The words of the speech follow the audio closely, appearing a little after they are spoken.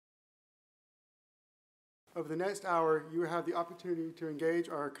Over the next hour, you will have the opportunity to engage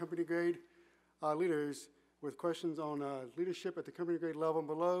our company grade leaders with questions on leadership at the company grade level and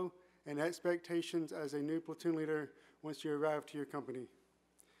below, and expectations as a new platoon leader once you arrive to your company.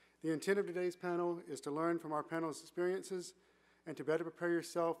 The intent of today's panel is to learn from our panel's experiences and to better prepare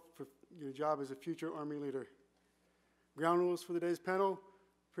yourself for your job as a future Army leader. Ground rules for today's panel,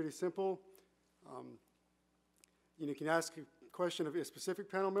 pretty simple. You can ask a question of a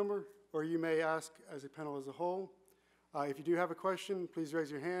specific panel member, or you may ask as a panel as a whole. If you do have a question, please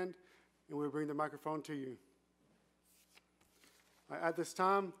raise your hand, and we'll bring the microphone to you. At this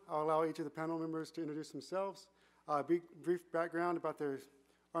time, I'll allow each of the panel members to introduce themselves, brief background about their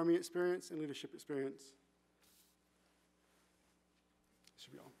Army experience and leadership experience.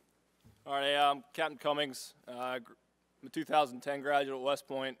 Should be on. All right, I'm Captain Cummings. I'm a 2010 graduate at West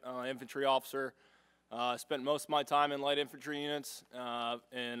Point, infantry officer. Spent most of my time in light infantry units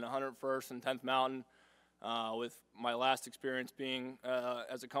in 101st and 10th Mountain, with my last experience being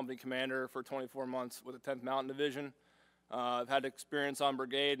as a company commander for 24 months with the 10th Mountain Division. I've had experience on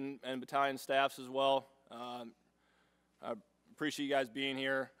brigade and battalion staffs as well. I appreciate you guys being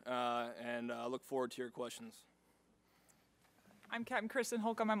here, and look forward to your questions. I'm Captain Kristen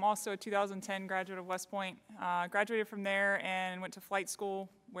Holcomb. I'm also a 2010 graduate of West Point. Graduated from there and went to flight school,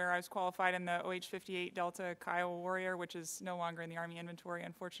 where I was qualified in the OH-58 Delta Kiowa Warrior, which is no longer in the Army inventory,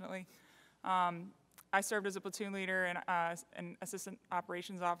 unfortunately. I served as a platoon leader and an assistant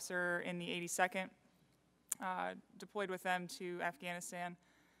operations officer in the 82nd. Deployed with them to Afghanistan,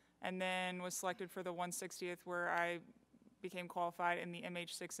 and then was selected for the 160th, where I became qualified in the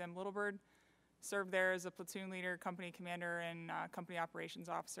MH-6M Little Bird. Served there as a platoon leader, company commander, and company operations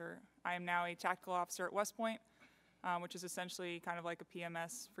officer. I am now a tactical officer at West Point, which is essentially kind of like a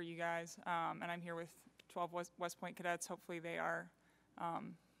PMS for you guys, and I'm here with 12 West Point cadets. Hopefully they are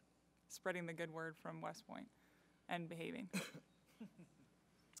spreading the good word from West Point and behaving.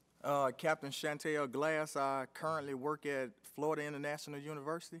 Captain Chantel Glass. I currently work at Florida International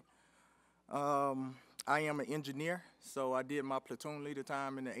University. I am an engineer, so I did my platoon leader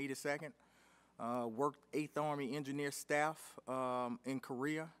time in the 82nd. Worked 8th Army Engineer Staff in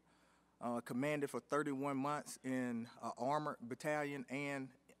Korea. Commanded for 31 months in armored battalion and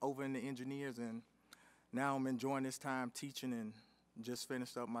over in the engineers, and now I'm enjoying this time teaching and just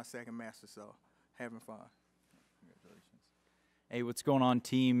finished up my second master, so having fun. Hey, what's going on,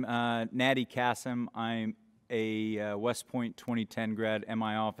 team? Natty Kassim. I'm a West Point 2010 grad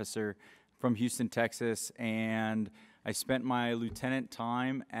MI officer from Houston, Texas, and I spent my lieutenant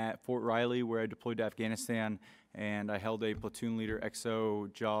time at Fort Riley, where I deployed to Afghanistan, and I held a platoon leader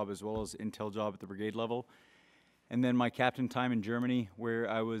XO job as well as intel job at the brigade level. And then my captain time in Germany, where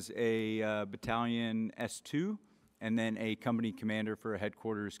I was a battalion S2, and then a company commander for a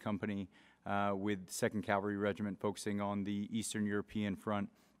headquarters company with 2nd Cavalry Regiment, focusing on the Eastern European front.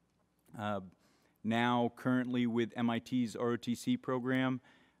 Now currently with MIT's ROTC program,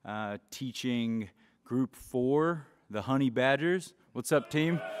 teaching Group 4, the Honey Badgers. What's up,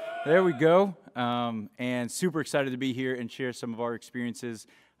 team? There we go. And super excited to be here and share some of our experiences.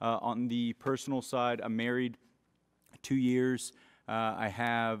 On the personal side, I'm married 2 years. I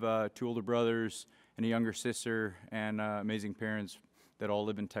have 2 older brothers and a younger sister, and amazing parents that all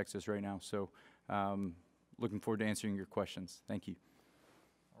live in Texas right now. So looking forward to answering your questions. Thank you.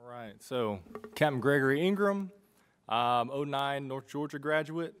 All right, so Captain Gregory Ingram, 09 North Georgia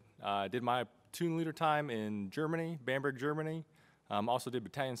graduate. Did my platoon leader time in Germany, Bamberg, Germany. Also did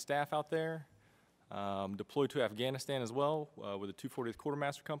battalion staff out there. Deployed to Afghanistan as well with the 240th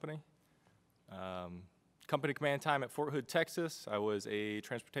Quartermaster Company. Company command time at Fort Hood, Texas. I was a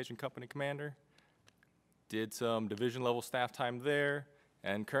transportation company commander. Did some division level staff time there,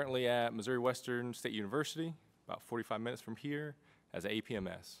 and currently at Missouri Western State University, about 45 minutes from here, as an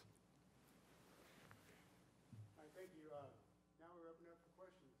APMS. All right, thank you. Now we're opening up for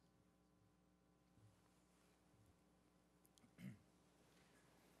questions.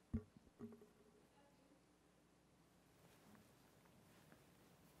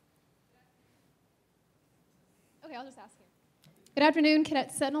 Okay, I'll just ask you. Good afternoon,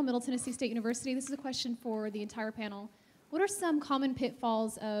 Cadet Sentinel, Middle Tennessee State University. This is a question for the entire panel. What are some common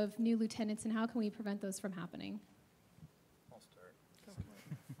pitfalls of new lieutenants, and how can we prevent those from happening? I'll start.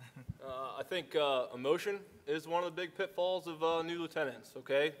 I think emotion is one of the big pitfalls of new lieutenants,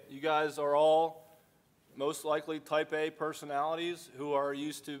 okay? You guys are all most likely type A personalities who are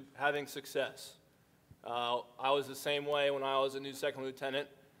used to having success. I was the same way when I was a new second lieutenant.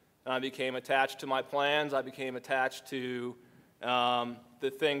 I became attached to my plans. I became attached to the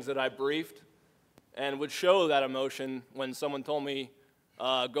things that I briefed, and would show that emotion when someone told me,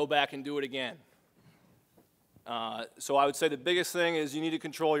 go back and do it again. So I would say the biggest thing is you need to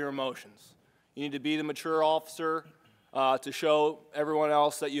control your emotions. You need to be the mature officer to show everyone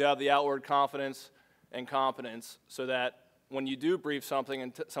else that you have the outward confidence and competence, so that when you do brief something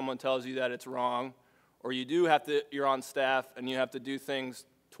and someone tells you that it's wrong, or you're on staff and you have to do things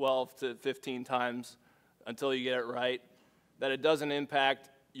 12 to 15 times until you get it right, that it doesn't impact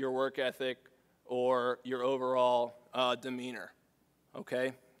your work ethic or your overall demeanor,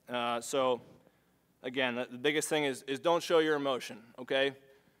 okay? So again, the biggest thing is don't show your emotion, okay?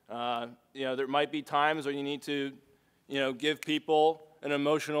 There might be times where you need to, give people an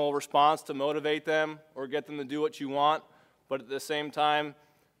emotional response to motivate them or get them to do what you want, but at the same time,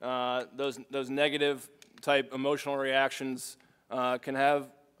 those negative type emotional reactions can have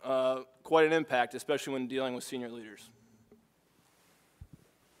quite an impact, especially when dealing with senior leaders.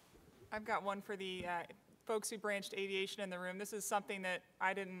 I've got one for the folks who branched aviation in the room. This is something that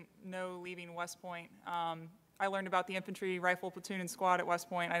I didn't know leaving West Point. I learned about the infantry rifle platoon and squad at West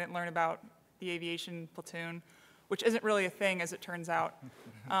Point. I didn't learn about the aviation platoon, which isn't really a thing, as it turns out.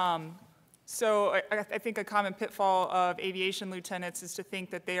 So I think a common pitfall of aviation lieutenants is to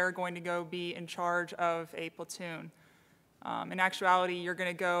think that they are going to go be in charge of a platoon. In actuality, you're going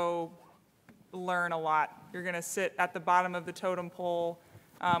to go learn a lot. You're going to sit at the bottom of the totem pole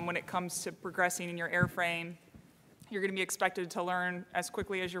when it comes to progressing in your airframe. You're going to be expected to learn as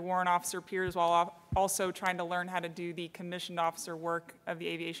quickly as your warrant officer peers, while also trying to learn how to do the commissioned officer work of the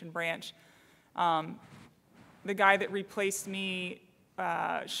aviation branch. The guy that replaced me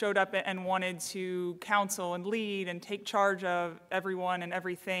showed up and wanted to counsel and lead and take charge of everyone and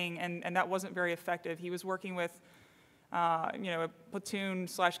everything, and that wasn't very effective. He was working with a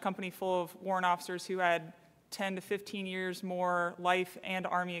platoon/company full of warrant officers who had 10 to 15 years more life and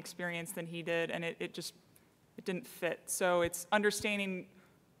Army experience than he did, and it didn't fit. So it's understanding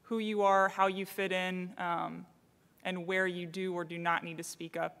who you are, how you fit in, and where you do or do not need to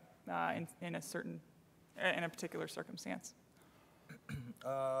speak up in a particular circumstance.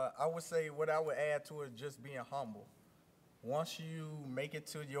 I would say what I would add to it is just being humble. Once you make it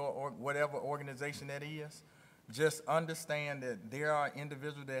to your whatever organization that is, just understand that there are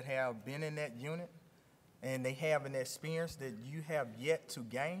individuals that have been in that unit and they have an experience that you have yet to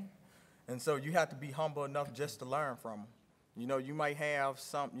gain. And so you have to be humble enough just to learn from them. You might have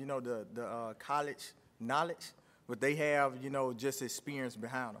some, the college knowledge, but they have, just experience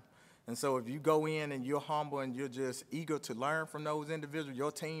behind them. And so if you go in and you're humble and you're just eager to learn from those individuals,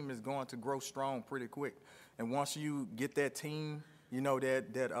 your team is going to grow strong pretty quick. And once you get that team,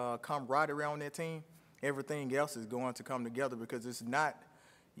 that camaraderie on that team, everything else is going to come together, because it's not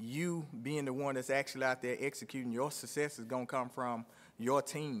you being the one that's actually out there executing. Your success is going to come from your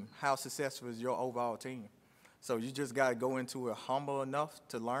team. How successful is your overall team? So you just got to go into it humble enough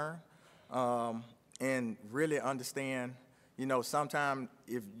to learn and really understand. Sometimes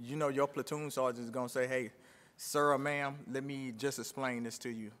if your platoon sergeant is going to say, hey, sir or ma'am, let me just explain this to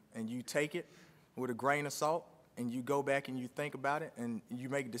you. And you take it with a grain of salt, and you go back and you think about it, and you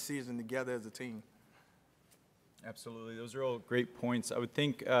make a decision together as a team. Absolutely. Those are all great points. I would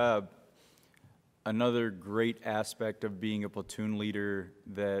think another great aspect of being a platoon leader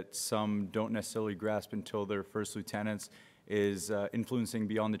that some don't necessarily grasp until they're first lieutenants is influencing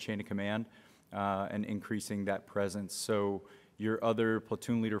beyond the chain of command and increasing that presence. So your other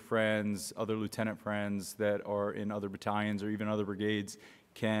platoon leader friends, other lieutenant friends that are in other battalions or even other brigades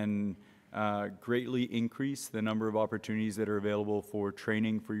can greatly increase the number of opportunities that are available for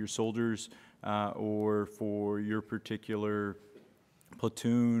training for your soldiers or for your particular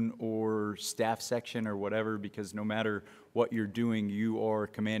platoon or staff section or whatever, because no matter what you're doing, you are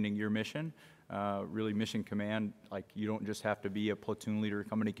commanding your mission. Really mission command, like you don't just have to be a platoon leader,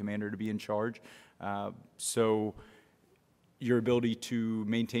 company commander to be in charge. So your ability to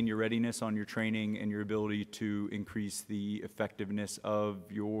maintain your readiness on your training and your ability to increase the effectiveness of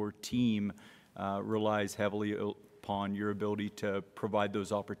your team relies heavily upon your ability to provide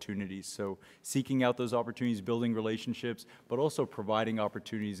those opportunities. So seeking out those opportunities, building relationships, but also providing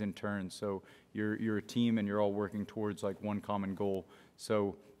opportunities in turn. So you're a team and you're all working towards like one common goal.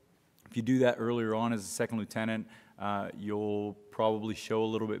 So if you do that earlier on as a second lieutenant, you'll probably show a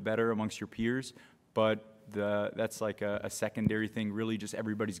little bit better amongst your peers, but that's like a secondary thing. Really just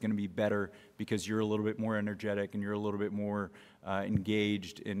everybody's going to be better because you're a little bit more energetic and you're a little bit more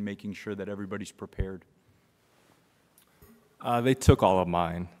engaged in making sure that everybody's prepared. They took all of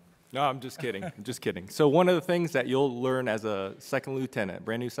mine. No, I'm just kidding. I'm just kidding. So one of the things that you'll learn as a second lieutenant,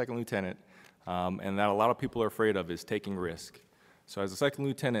 brand new second lieutenant, and that a lot of people are afraid of, is taking risk. So as a second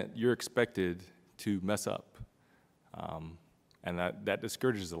lieutenant, you're expected to mess up, and that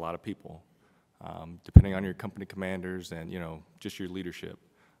discourages a lot of people. depending on your company commanders and, just your leadership.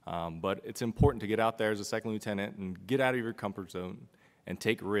 But it's important to get out there as a second lieutenant and get out of your comfort zone and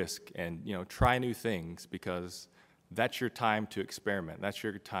take risk and, try new things, because that's your time to experiment. That's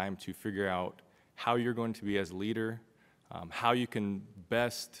your time to figure out how you're going to be as a leader, how you can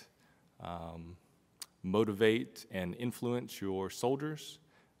best motivate and influence your soldiers,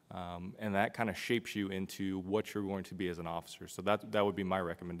 and that kind of shapes you into what you're going to be as an officer. So that would be my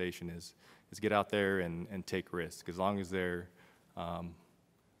recommendation is get out there and take risks. As long as they're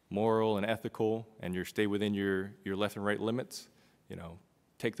moral and ethical and you stay within your left and right limits,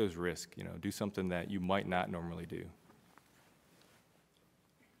 take those risks, do something that you might not normally do.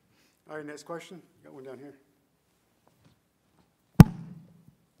 All right, next question. Got one down here.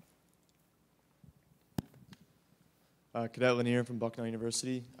 Cadet Lanier from Bucknell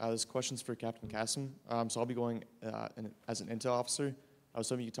University. This question's for Captain Kassem. So I'll be going as an intel officer. I was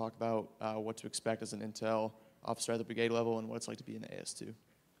hoping you could talk about what to expect as an intel officer at the brigade level and what it's like to be in the AS2.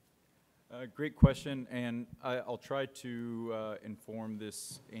 Great question, and I'll try to inform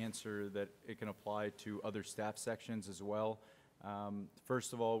this answer that it can apply to other staff sections as well.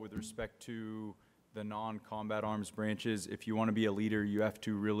 First of all, with respect to the non-combat arms branches, if you want to be a leader, you have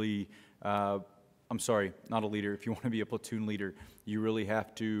to really I'm sorry, not a leader. If you want to be a platoon leader, you really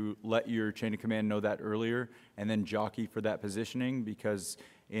have to let your chain of command know that earlier and then jockey for that positioning, because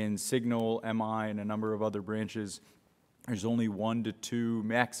in signal, MI, and a number of other branches, there's only 1 to 2,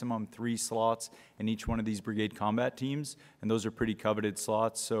 maximum 3 slots in each one of these brigade combat teams, and those are pretty coveted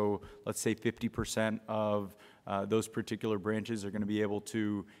slots. So let's say 50% of those particular branches are going to be able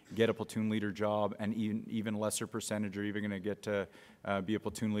to get a platoon leader job, and even lesser percentage are even going to get to be a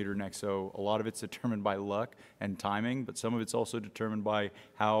platoon leader next. So a lot of it's determined by luck and timing, but some of it's also determined by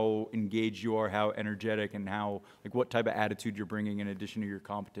how engaged you are, how energetic, and what type of attitude you're bringing in addition to your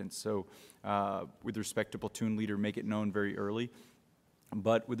competence. So with respect to platoon leader, make it known very early.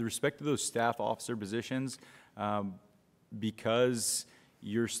 But with respect to those staff officer positions, because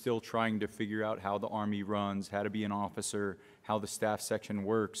you're still trying to figure out how the Army runs, how to be an officer, how the staff section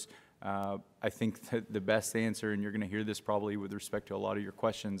works, I think that the best answer, and you're going to hear this probably with respect to a lot of your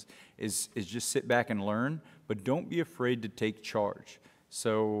questions, is just sit back and learn, but don't be afraid to take charge.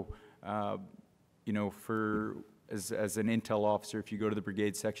 So, as an intel officer, if you go to the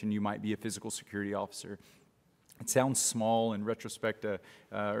brigade section, you might be a physical security officer. It sounds small in retrospect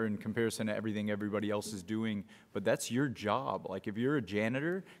or in comparison to everything everybody else is doing, but that's your job. Like if you're a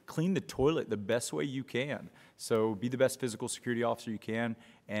janitor, clean the toilet the best way you can. So be the best physical security officer you can,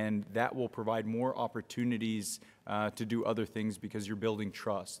 and that will provide more opportunities to do other things, because you're building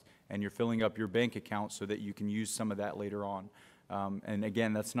trust and you're filling up your bank account so that you can use some of that later on. And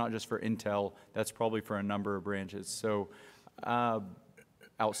again, that's not just for intel, that's probably for a number of branches. So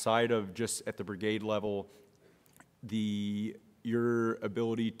outside of just at the brigade level, your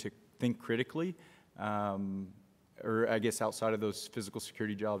ability to think critically, or I guess outside of those physical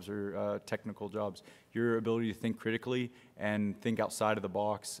security jobs or technical jobs, your ability to think critically and think outside of the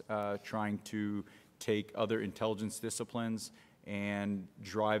box, trying to take other intelligence disciplines and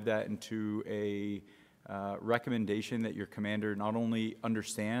drive that into a recommendation that your commander not only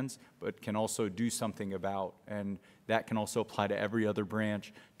understands, but can also do something about. And that can also apply to every other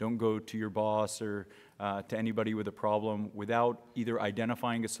branch. Don't go to your boss or to anybody with a problem without either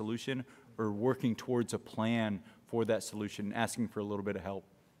identifying a solution or working towards a plan for that solution and asking for a little bit of help.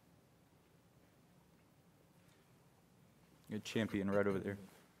 Good champion right over there.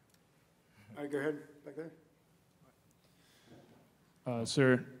 All right, go ahead, back there.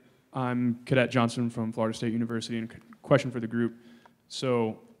 Sir, I'm Cadet Johnson from Florida State University, and question for the group.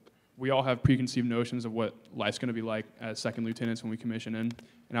 So we all have preconceived notions of what life's going to be like as second lieutenants when we commission in.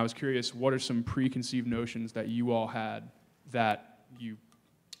 And I was curious, what are some preconceived notions that you all had that you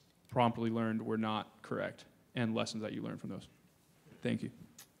promptly learned were not correct, and lessons that you learned from those? Thank you.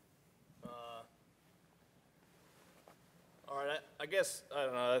 All right, I guess, I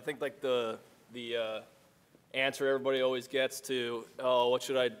don't know, I think like the answer everybody always gets to, oh, what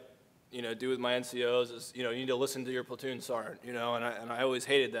should I do with my NCOs is, you need to listen to your platoon sergeant, and I always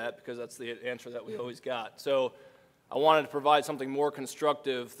hated that, because that's the answer that we always got. So I wanted to provide something more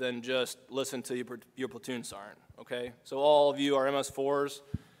constructive than just listen to your platoon sergeant, okay? So all of you are MS4s,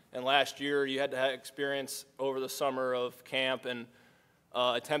 and last year you had to have experience over the summer of camp and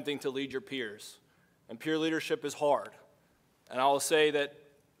attempting to lead your peers. And peer leadership is hard. And I will say that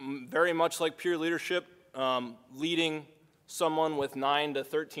very much like peer leadership, leading someone with 9 to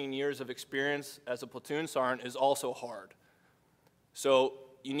 13 years of experience as a platoon sergeant is also hard. So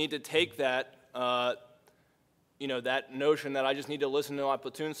you need to take that, you know, that notion that I just need to listen to my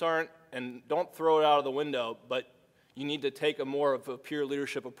platoon sergeant, and don't throw it out of the window, but you need to take a more of a peer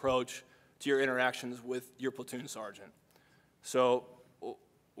leadership approach to your interactions with your platoon sergeant. So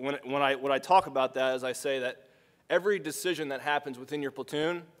when I talk about that is I say that every decision that happens within your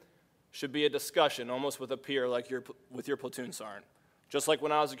platoon should be a discussion, almost with a peer, like with your platoon sergeant. Just like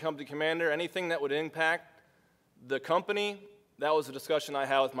when I was a company commander, anything that would impact the company, that was a discussion I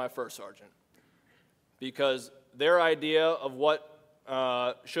had with my first sergeant. Because their idea of what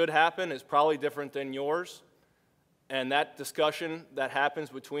should happen is probably different than yours, and that discussion that happens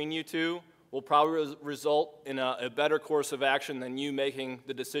between you two will probably result in a better course of action than you making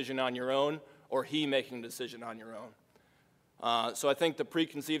the decision on your own or he making the decision on your own. So I think the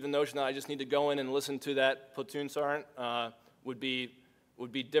preconceived notion that I just need to go in and listen to that platoon sergeant would be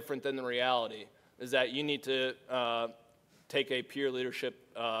different than the reality, is that you need to take a peer leadership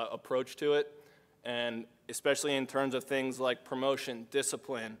approach to it, and especially in terms of things like promotion,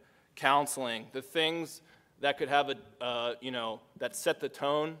 discipline, counseling, the things that could have that set the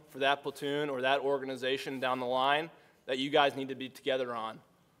tone for that platoon or that organization down the line that you guys need to be together on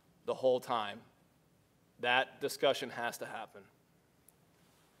the whole time. That discussion has to happen.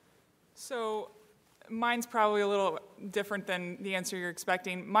 So mine's probably a little different than the answer you're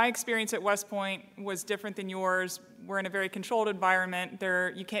expecting. My experience at West Point was different than yours. We're in a very controlled environment.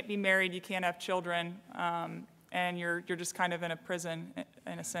 You can't be married, you can't have children, and you're just kind of in a prison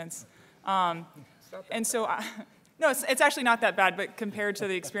in a sense. And so, no, it's actually not that bad, but compared to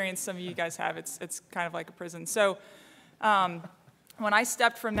the experience some of you guys have, it's kind of like a prison. So when I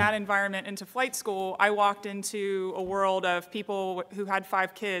stepped from that environment into flight school, I walked into a world of people who had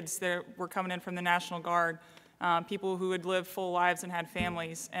 5 kids that were coming in from the National Guard, people who had lived full lives and had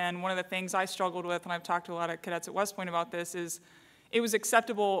families. And one of the things I struggled with, and I've talked to a lot of cadets at West Point about this, is it was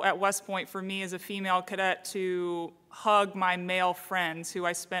acceptable at West Point for me as a female cadet to hug my male friends who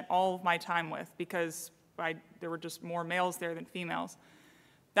I spent all of my time with, because there were just more males there than females.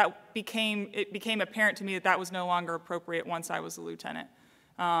 It became apparent to me that that was no longer appropriate once I was a lieutenant.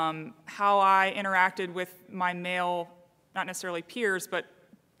 How I interacted with my male, not necessarily peers, but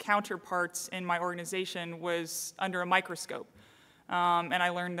counterparts in my organization was under a microscope. And I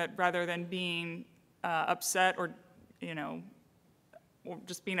learned that rather than being upset or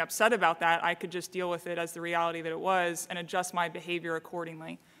just being upset about that, I could just deal with it as the reality that it was and adjust my behavior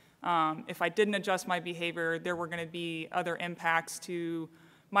accordingly. If I didn't adjust my behavior, there were going to be other impacts to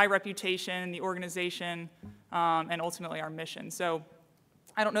my reputation, the organization, and ultimately our mission. So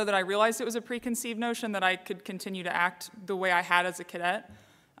I don't know that I realized it was a preconceived notion that I could continue to act the way I had as a cadet,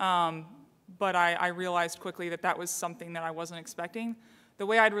 but I realized quickly that that was something that I wasn't expecting. The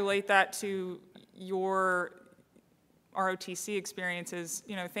way I'd relate that to your ROTC experiences,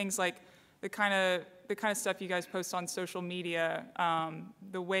 things like the kind of stuff you guys post on social media,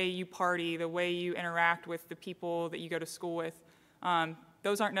 the way you party, the way you interact with the people that you go to school with,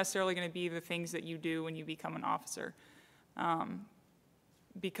 those aren't necessarily going to be the things that you do when you become an officer,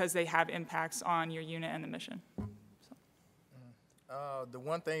 because they have impacts on your unit and the mission. The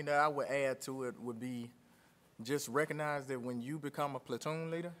one thing that I would add to it would be just recognize that when you become a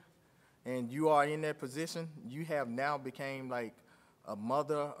platoon leader and you are in that position, you have now became like a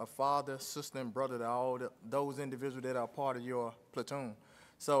mother, a father, sister, and brother to all those individuals that are part of your platoon.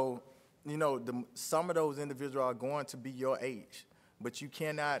 So, some of those individuals are going to be your age, but you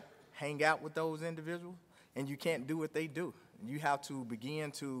cannot hang out with those individuals, and you can't do what they do. You have to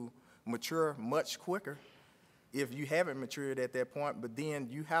begin to mature much quicker if you haven't matured at that point, but then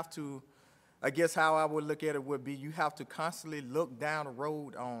you have to, I guess how I would look at it would be, you have to constantly look down the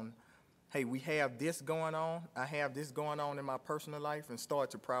road on, hey, we have this going on, I have this going on in my personal life, and start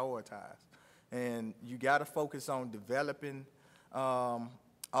to prioritize. And you got to focus on developing all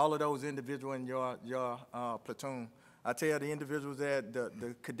of those individuals in your platoon. I tell the individuals that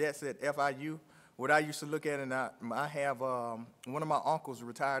the cadets at FIU, what I used to look at, and I have one of my uncles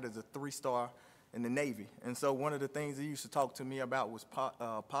retired as a 3-star in the Navy, and so one of the things he used to talk to me about was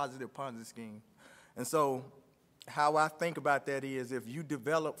positive Ponzi scheme. And so how I think about that is, if you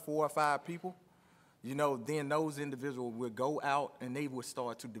develop 4 or 5 people, then those individuals will go out and they will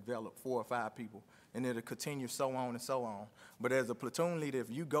start to develop 4 or 5 people, and it'll continue so on and so on. But as a platoon leader, if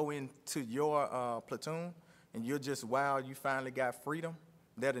you go into your platoon and you're just wild, you finally got freedom,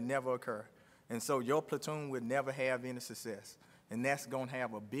 that'll never occur. And so your platoon would never have any success, and that's going to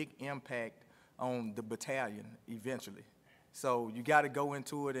have a big impact on the battalion eventually. So you got to go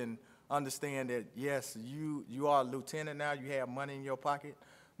into it and understand that, yes, you are a lieutenant now, you have money in your pocket,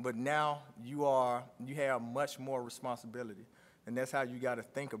 but now you have much more responsibility. And that's how you got to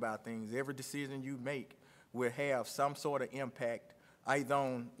think about things. Every decision you make will have some sort of impact either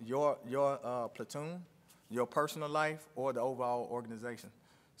on your platoon, your personal life, or the overall organization.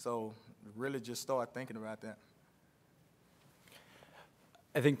 So really just start thinking about that.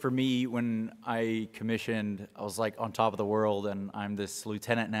 I think for me, when I commissioned, I was like on top of the world, and I'm this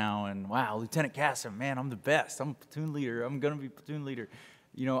lieutenant now, and wow, Lieutenant Cassim, man, I'm the best. I'm a platoon leader. I'm going to be platoon leader.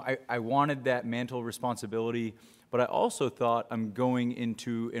 You know, I wanted that mantle of responsibility, but I also thought I'm going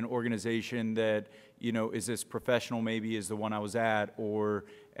into an organization that, you know, is as professional maybe as the one I was at, or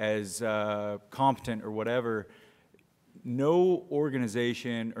as competent or whatever. No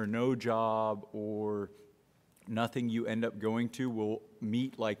organization or no job or nothing you end up going to will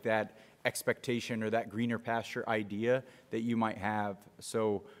meet like that expectation or that greener pasture idea that you might have.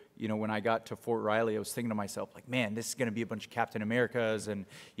 So, you know, when I got to Fort Riley, I was thinking to myself, like, man, this is going to be a bunch of Captain Americas, and,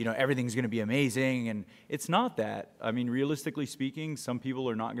 you know, everything's going to be amazing. And it's not that. I mean, realistically speaking, some people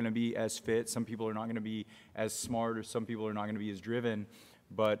are not going to be as fit, some people are not going to be as smart, or some people are not going to be as driven.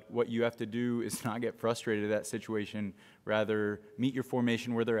 But what you have to do is not get frustrated at that situation, rather meet your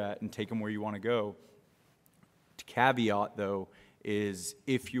formation where they're at and take them where you want to go. Caveat, though, is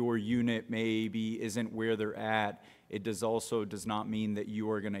if your unit maybe isn't where they're at, it does not mean that you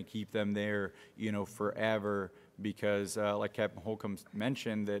are going to keep them there, you know, forever, because like Captain Holcomb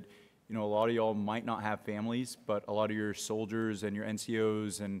mentioned, that, you know, a lot of y'all might not have families, but a lot of your soldiers and your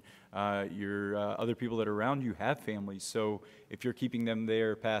NCOs and your other people that are around you have families. So if you're keeping them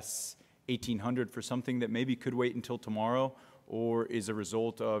there past 1800 for something that maybe could wait until tomorrow, or is a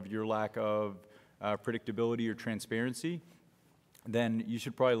result of your lack of predictability or transparency, then you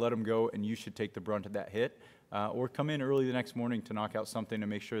should probably let them go, and you should take the brunt of that hit, or come in early the next morning to knock out something to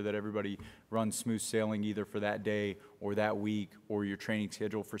make sure that everybody runs smooth sailing either for that day or that week or your training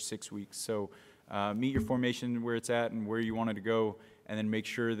schedule for 6 weeks. So meet your formation where it's at and where you want it to go, and then make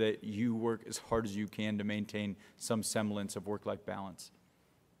sure that you work as hard as you can to maintain some semblance of work-life balance.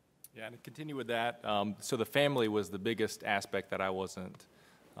 Yeah, and to continue with that, so the family was the biggest aspect that I wasn't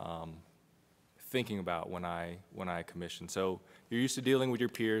thinking about when I commissioned. So you're used to dealing with your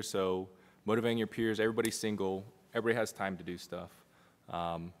peers, so motivating your peers, everybody's single, everybody has time to do stuff.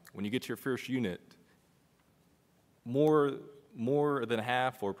 When you get to your first unit, more than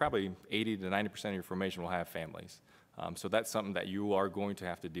half, or probably 80 to 90% of your formation will have families. So that's something that you are going to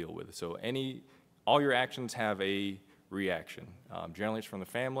have to deal with. So all your actions have a reaction. Generally it's from the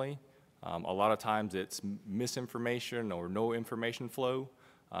family. A lot of times it's misinformation or no information flow.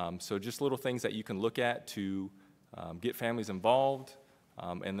 So just little things that you can look at to get families involved.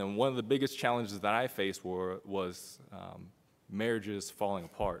 And then one of the biggest challenges that I faced was marriages falling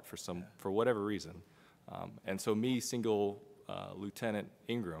apart for whatever reason. And so me, single Lieutenant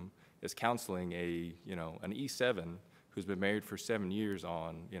Ingram, is counseling an E7 who's been married for 7 years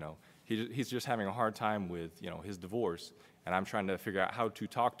on, he's just having a hard time with, his divorce. And I'm trying to figure out how to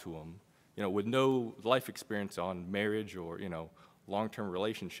talk to him, with no life experience on marriage or, long-term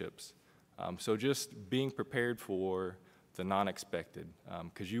relationships. So just being prepared for the non-expected,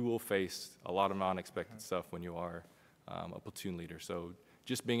 because you will face a lot of non-expected stuff when you are a platoon leader. So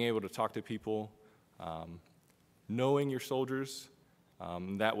just being able to talk to people, knowing your soldiers,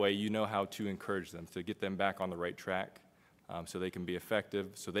 that way you know how to encourage them, to get them back on the right track, so they can be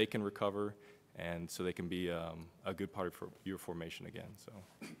effective, so they can recover, and so they can be a good part of your formation again. So.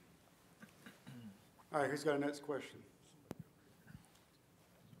 All right, who's got a next question?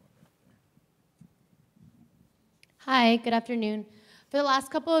 Hi, good afternoon. For the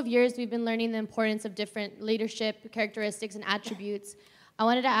last couple of years, we've been learning the importance of different leadership characteristics and attributes. I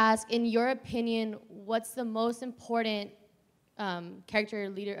wanted to ask, in your opinion, what's the most important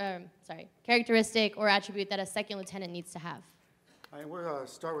characteristic or attribute that a second lieutenant needs to have? All right, we're going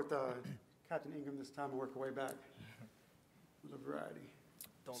to start with Captain Ingram this time and work our way back with a variety.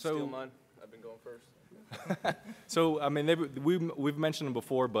 Don't steal mine. I've been going first. So, I mean, we've mentioned them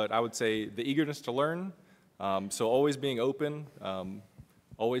before, but I would say the eagerness to learn. So always being open,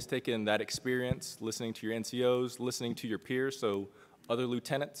 always taking that experience, listening to your NCOs, listening to your peers, so other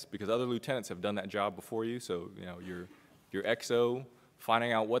lieutenants, because other lieutenants have done that job before you. So, your XO,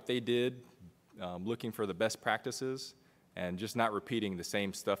 finding out what they did, looking for the best practices, and just not repeating the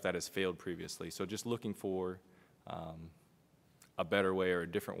same stuff that has failed previously. So just looking for a better way or a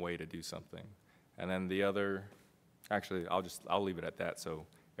different way to do something. And then the other, actually, I'll leave it at that so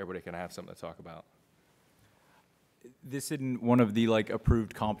everybody can have something to talk about. This isn't one of the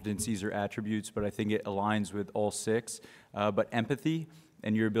approved competencies or attributes, but I think it aligns with all 6. But empathy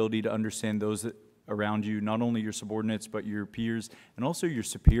and your ability to understand those around you, not only your subordinates, but your peers, and also your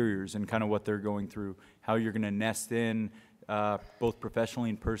superiors and kind of what they're going through, how you're going to nest in both professionally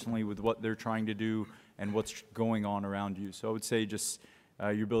and personally with what they're trying to do, and what's going on around you. So I would say just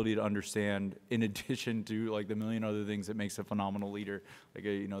your ability to understand, in addition to like the million other things that makes a phenomenal leader, like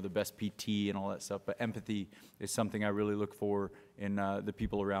the best PT and all that stuff. But empathy is something I really look for in the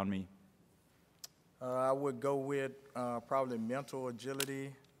people around me. I would go with probably mental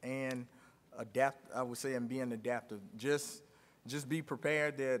agility and I would say, and being adaptive. Just be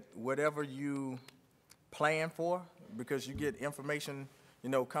prepared that whatever you plan for, because you get information,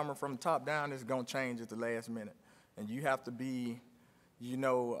 coming from the top down, it's gonna change at the last minute, and you have to be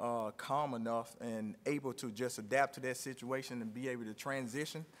calm enough and able to just adapt to that situation and be able to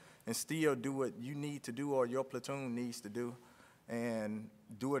transition and still do what you need to do or your platoon needs to do, and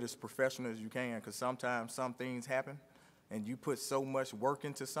do it as professional as you can, because sometimes some things happen and you put so much work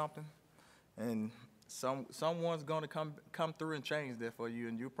into something, and someone's going to come through and change that for you,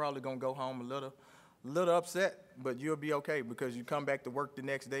 and you're probably going to go home a little upset, but you'll be okay because you come back to work the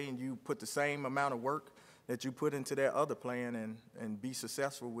next day and you put the same amount of work that you put into that other plan and be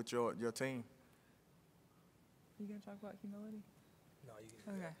successful with your team. You gonna talk about humility? No, you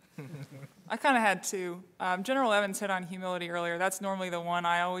can. Okay. I kind of had two. General Evans hit on humility earlier. That's normally the one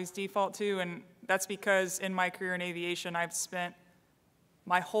I always default to, and that's because in my career in aviation, I've spent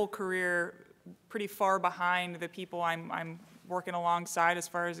my whole career pretty far behind the people I'm working alongside as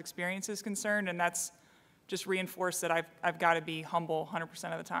far as experience is concerned, and that's just reinforced that I've got to be humble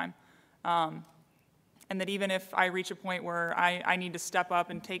 100% of the time. And that even if I reach a point where I need to step up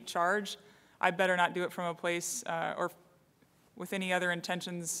and take charge, I better not do it from a place or with any other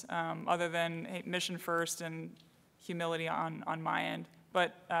intentions other than hey, mission first and humility on my end.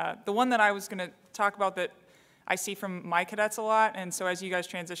 But the one that I was going to talk about that I see from my cadets a lot, and so as you guys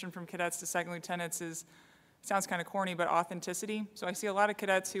transition from cadets to second lieutenants is, sounds kind of corny, but authenticity. So I see a lot of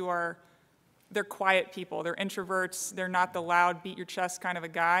cadets who they're quiet people, they're introverts, they're not the loud, beat your chest kind of a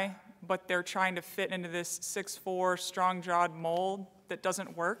guy, but they're trying to fit into this 6'4", strong-jawed mold that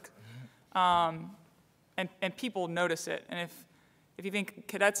doesn't work. And people notice it. And if you think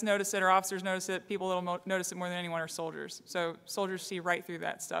cadets notice it or officers notice it, people that'll notice it more than anyone are soldiers. So soldiers see right through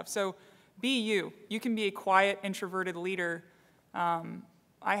that stuff. So be you. You can be a quiet, introverted leader.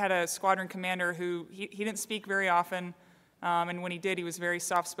 I had a squadron commander who, he didn't speak very often, and when he did, he was very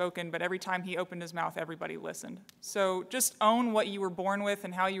soft-spoken, but every time he opened his mouth, everybody listened. So just own what you were born with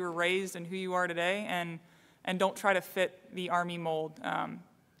and how you were raised and who you are today, and don't try to fit the Army mold,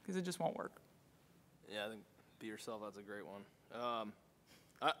 because it just won't work. Yeah, I think be yourself, that's a great one.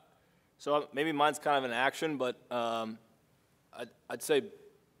 So maybe mine's kind of an action, but I'd say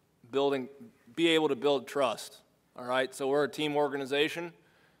be able to build trust, all right? So we're a team organization,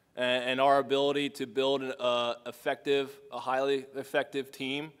 and our ability to build a highly effective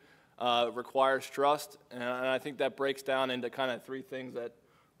team requires trust, and I think that breaks down into kind of three things that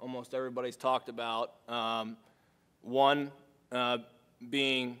almost everybody's talked about. One,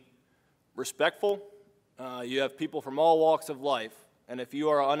 being respectful. You have people from all walks of life, and if you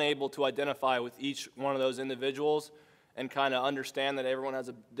are unable to identify with each one of those individuals and kind of understand that everyone has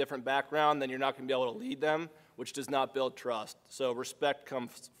a different background, then you're not going to be able to lead them, which does not build trust. So respect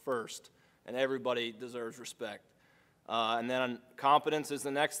comes first, and everybody deserves respect. And then competence is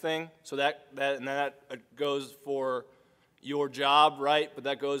the next thing. So that goes for your job, right? But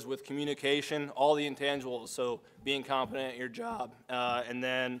that goes with communication, all the intangibles. So being competent at your job, and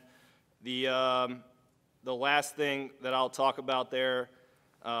then the last thing that I'll talk about there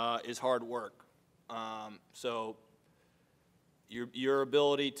is hard work. So your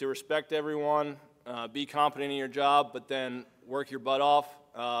ability to respect everyone, be competent in your job, but then work your butt off,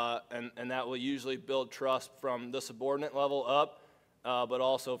 and that will usually build trust from the subordinate level up, but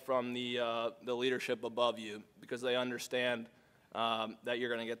also from the leadership above you, because they understand that you're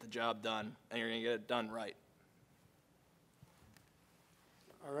going to get the job done, and you're going to get it done right.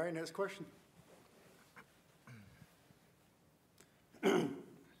 All right, next question.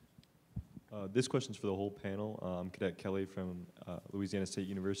 This question's for the whole panel. I'm Cadet Kelly from Louisiana State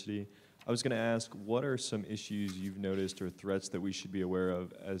University. I was going to ask, what are some issues you've noticed or threats that we should be aware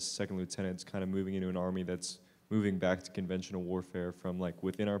of as second lieutenants kind of moving into an Army that's moving back to conventional warfare from like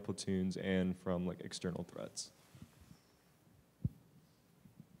within our platoons and from like external threats?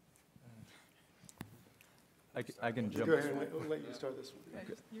 I can jump. Go ahead, we'll let you start this one.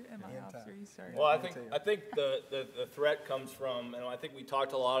 You're MI officer, you start. Well, I think the threat comes from, and I think we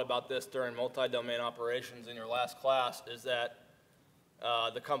talked a lot about this during multi-domain operations in your last class, is that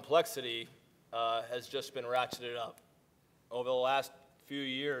the complexity has just been ratcheted up. Over the last few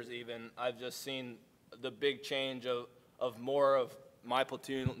years even, I've just seen the big change of more of my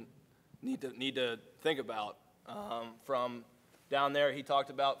platoon need to think about. From down there, he talked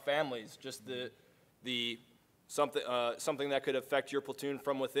about families, just something that could affect your platoon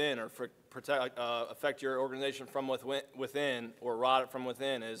from within, or affect your organization from within, or rot it from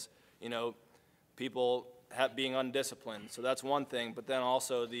within, is, you know, people being undisciplined. So that's one thing, but then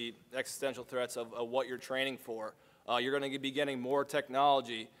also the existential threats of what you're training for. You're going to be getting more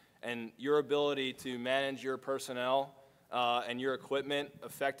technology, and your ability to manage your personnel and your equipment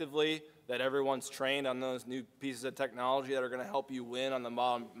effectively, that everyone's trained on those new pieces of technology that are going to help you win on the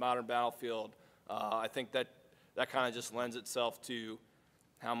modern battlefield. I think that kind of just lends itself to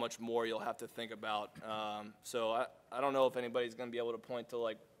how much more you'll have to think about. So I don't know if anybody's going to be able to point to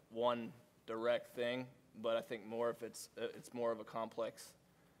like one direct thing, but I think more if it's more of a complex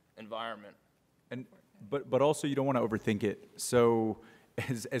environment. And but also you don't want to overthink it. So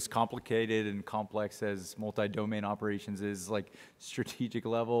as complicated and complex as multi-domain operations is, like strategic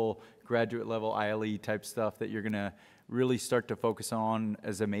level, graduate level, ILE type stuff that you're going to really start to focus on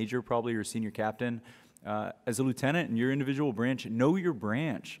as a major, probably, or senior captain. As a lieutenant in your individual branch, know your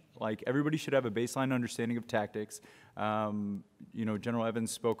branch. Like, everybody should have a baseline understanding of tactics. You know, General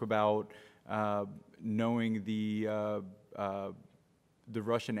Evans spoke about knowing the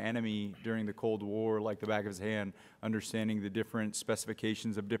Russian enemy during the Cold War like the back of his hand, understanding the different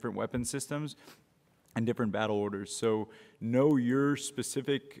specifications of different weapon systems and different battle orders. So know your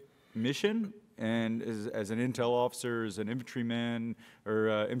specific mission, and as an intel officer, as an infantryman, or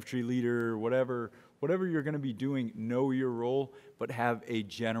infantry leader, whatever you're going to be doing, know your role, but have a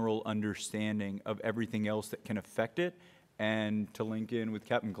general understanding of everything else that can affect it. And to link in with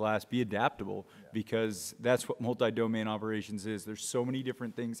Captain Glass, be adaptable, because that's what multi-domain operations is. There's so many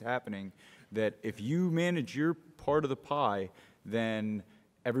different things happening that if you manage your part of the pie, then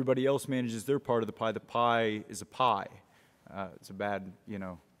everybody else manages their part of the pie. The pie is a pie. It's a bad, you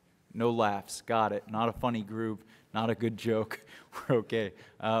know, no laughs, got it. Not a funny group, not a good joke. We're okay.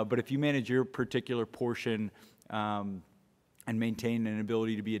 But if you manage your particular portion and maintain an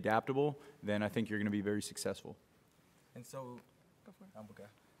ability to be adaptable, then I think you're going to be very successful. And so, okay.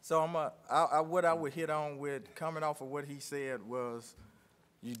 So what I would hit on with, coming off of what he said, was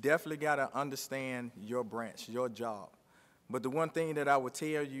you definitely got to understand your branch, your job. But the one thing that I would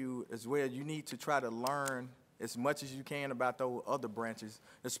tell you as well, you need to try to learn as much as you can about those other branches,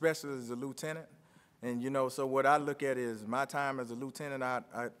 especially as a lieutenant. And, you know, so what I look at is my time as a lieutenant,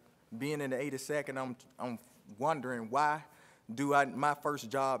 being in the 82nd, I'm wondering, why do my first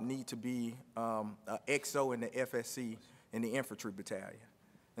job need to be an XO in the FSC in the infantry battalion?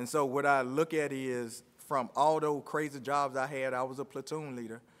 And so what I look at is, from all those crazy jobs I had, I was a platoon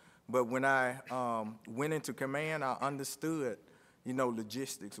leader. But when I went into command, I understood, you know,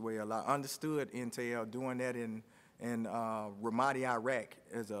 logistics well. I understood intel, doing that in Ramadi, Iraq,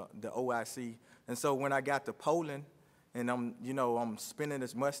 as the OIC. And so when I got to Poland, and I'm spending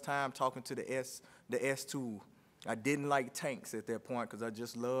as much time talking to the S2. I didn't like tanks at that point because I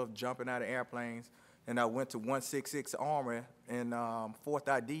just loved jumping out of airplanes. And I went to 166 Army in 4th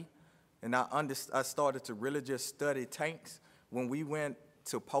ID, and I started to really just study tanks. When we went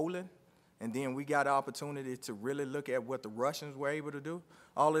to Poland, and then we got an opportunity to really look at what the Russians were able to do,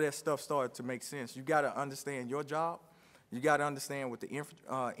 all of that stuff started to make sense. You got to understand your job. You got to understand what the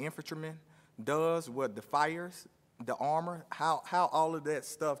infantryman does, what the fires, the armor, how all of that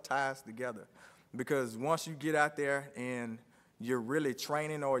stuff ties together. Because once you get out there and you're really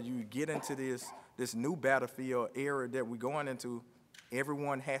training, or you get into this new battlefield era that we're going into,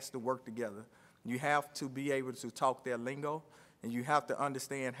 everyone has to work together. You have to be able to talk their lingo, and you have to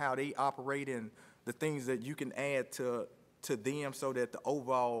understand how they operate and the things that you can add to them so that the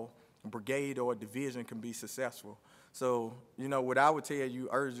overall brigade or division can be successful. So, you know, what I would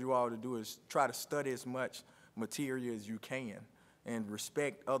urge you all to do is try to study as much material as you can, and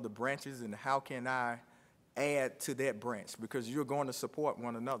respect other branches, and how can I add to that branch, because you're going to support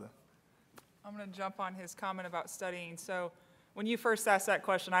one another. I'm going to jump on his comment about studying. So when you first asked that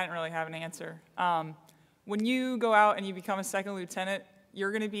question, I didn't really have an answer. When you go out and you become a second lieutenant,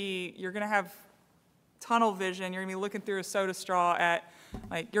 you're going to have tunnel vision. You're going to be looking through a soda straw at,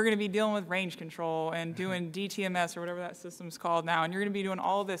 like, you're going to be dealing with range control and doing DTMS, or whatever that system's called now, and you're going to be doing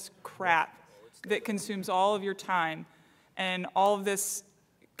all this crap that consumes all of your time. And all of this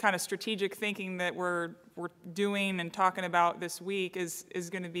kind of strategic thinking that we're doing and talking about this week is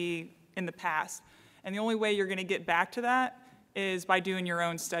going to be in the past. And the only way you're going to get back to that is by doing your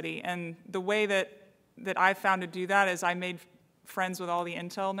own study. And the way that I found to do that is I made friends with all the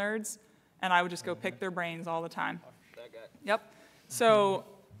intel nerds, and I would just go pick their brains all the time. That guy. Yep. So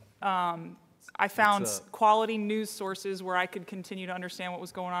I found quality news sources where I could continue to understand what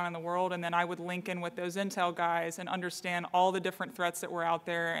was going on in the world, and then I would link in with those intel guys and understand all the different threats that were out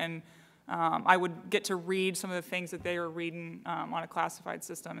there, and I would get to read some of the things that they were reading on a classified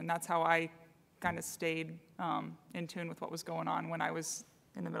system, and that's how I kind of stayed in tune with what was going on when I was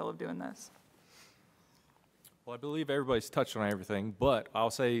in the middle of doing this. Well, I believe everybody's touched on everything, but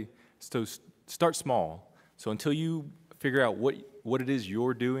I'll say so start small. So until you figure out what it is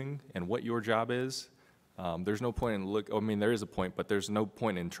you're doing and what your job is, there's no point in I mean, there is a point, but there's no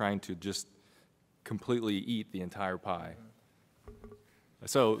point in trying to just completely eat the entire pie.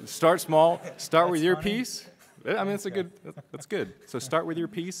 So start small, start with your piece. I mean, that's good. So start with your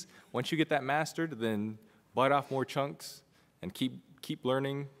piece. Once you get that mastered, then bite off more chunks and keep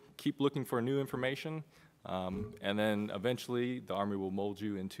learning, keep looking for new information. And then eventually the Army will mold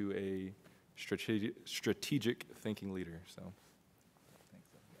you into a strategic thinking leader. So.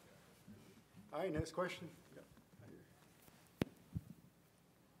 All right, next question.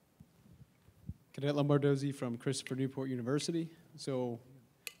 Cadet Lombardozzi from Christopher Newport University. So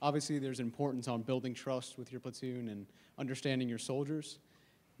obviously there's importance on building trust with your platoon and understanding your soldiers,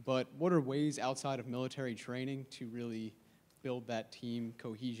 but what are ways outside of military training to really build that team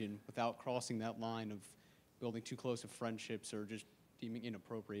cohesion without crossing that line of building too close of friendships or just deeming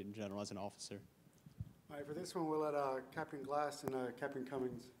inappropriate in general as an officer? All right, for this one, we'll let Captain Glass and Captain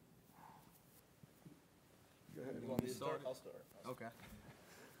Cummings. Go ahead. You want me to start? I'll start. Okay.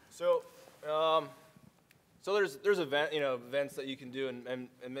 So, there's events that you can do, and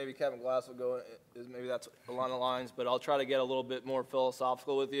maybe Captain Glass will go, maybe that's along the lines, but I'll try to get a little bit more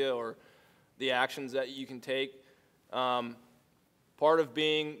philosophical with you, or the actions that you can take. Part of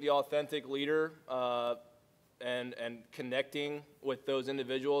being the authentic leader and connecting with those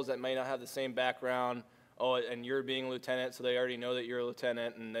individuals that may not have the same background, and you're being a lieutenant, so they already know that you're a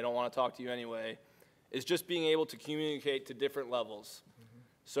lieutenant, and they don't want to talk to you anyway, is just being able to communicate to different levels.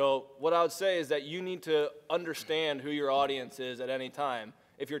 So what I would say is that you need to understand who your audience is at any time.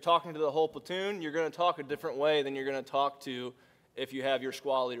 If you're talking to the whole platoon, you're going to talk a different way than you're going to talk to if you have your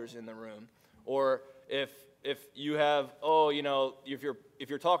squad leaders in the room. Or if you have, if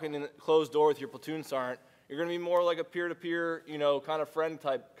you're talking in a closed door with your platoon sergeant, you're going to be more like a peer-to-peer, kind of friend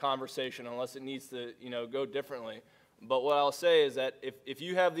type conversation, unless it needs to, go differently. But what I'll say is that if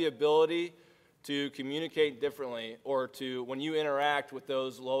you have the ability to communicate differently, or to, when you interact with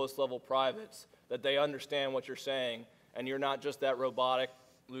those lowest level privates, that they understand what you're saying, and you're not just that robotic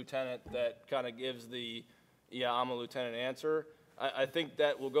lieutenant that kind of gives the, yeah, I'm a lieutenant answer, I think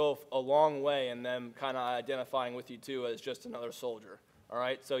that will go a long way in them kind of identifying with you too as just another soldier. All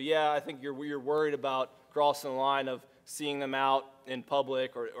right, so yeah, I think you're worried about crossing the line of seeing them out in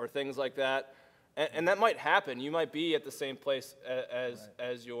public or things like that, and that might happen. You might be at the same place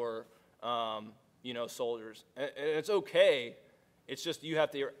as your soldiers. And it's okay. It's just you have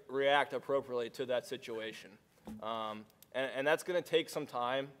to react appropriately to that situation. And that's going to take some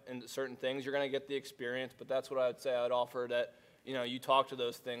time in certain things. You're going to get the experience, but that's what I would say I would offer, that, you talk to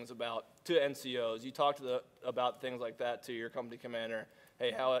those things about, to NCOs, you talk about things like that to your company commander.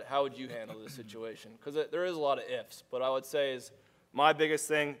 Hey, how would you handle this situation? Because there is a lot of ifs, but I would say is my biggest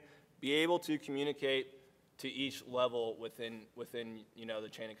thing, be able to communicate to each level within the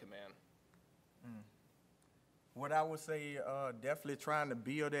chain of command. What I would say, definitely trying to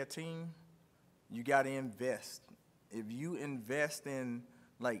build that team, you got to invest. If you invest in,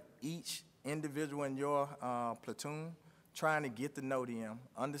 like, each individual in your platoon, trying to get to know them,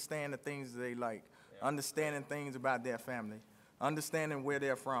 understand the things they like, understanding things about their family, understanding where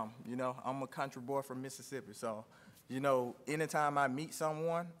they're from. I'm a country boy from Mississippi, so, anytime I meet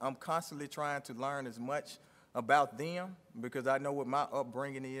someone, I'm constantly trying to learn as much about them, because I know what my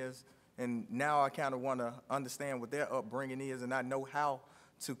upbringing is. And now I kind of want to understand what their upbringing is, and I know how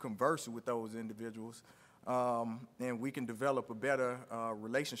to converse with those individuals, and we can develop a better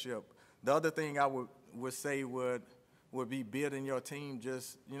relationship. The other thing I would say would be building your team.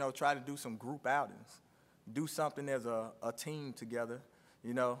 Just, try to do some group outings. Do something as a team together.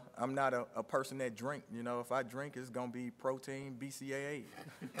 I'm not a person that drink. If I drink, it's going to be protein, BCAA,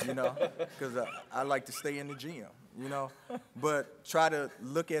 because I like to stay in the gym. But try to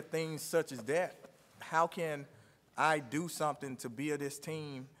look at things such as that. How can I do something to build this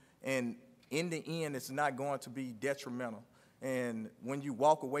team, and in the end, it's not going to be detrimental. And when you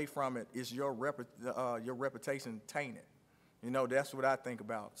walk away from it, it's your reputation tainted. That's what I think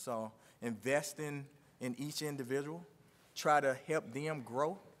about. So investing in each individual, try to help them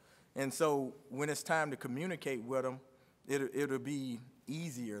grow. And so when it's time to communicate with them, it'll be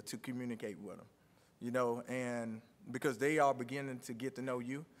easier to communicate with them. And because they are beginning to get to know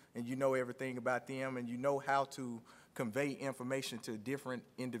you, and you know everything about them, and you know how to convey information to different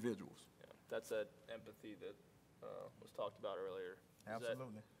individuals. Yeah, that's that empathy that was talked about earlier.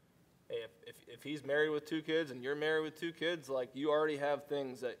 Absolutely. hey, if he's married with 2 kids and you're married with 2 kids, like, you already have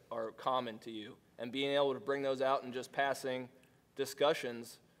things that are common to you. And being able to bring those out and just passing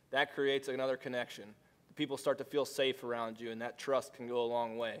discussions, that creates another connection. People start to feel safe around you, and that trust can go a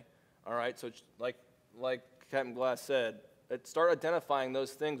long way. All right, so like Captain Glass said, start identifying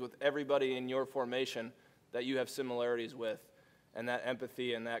those things with everybody in your formation that you have similarities with, and that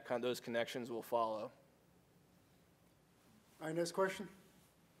empathy and those connections will follow. All right, next question.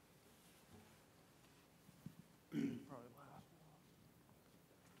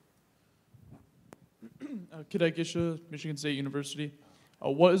 Cadet Gisha, Michigan State University.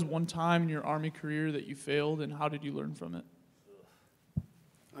 What is one time in your Army career that you failed, and how did you learn from it?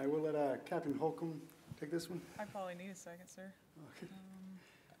 I will let Captain Holcomb take this one. I probably need a second, sir.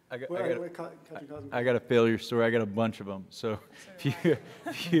 I got a failure story. I got a bunch of them. So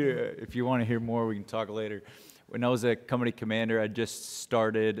if you want to hear more, we can talk later. When I was a company commander, I just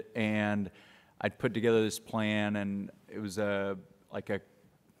started, and I'd put together this plan, and it was it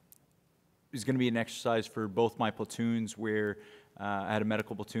was going to be an exercise for both my platoons, where I had a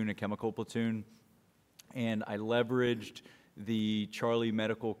medical platoon, a chemical platoon, and I leveraged the Charlie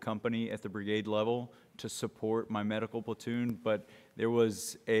Medical Company at the brigade level to support my medical platoon, but there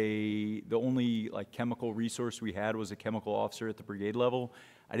was the only chemical resource we had was a chemical officer at the brigade level.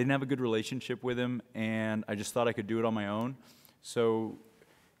 I didn't have a good relationship with him, and I just thought I could do it on my own. So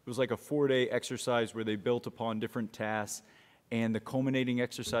it was like a 4-day exercise where they built upon different tasks, and the culminating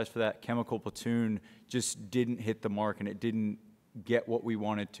exercise for that chemical platoon just didn't hit the mark, and it didn't get what we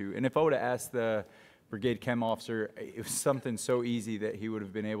wanted to. And if I would have asked the brigade chem officer, it was something so easy that he would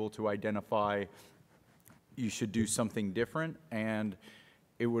have been able to identify you should do something different, and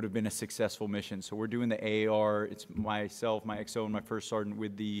it would have been a successful mission. So we're doing the AAR. It's myself, my XO, and my first sergeant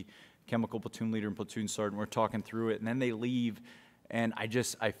with the chemical platoon leader and platoon sergeant. We're talking through it, and then they leave, and I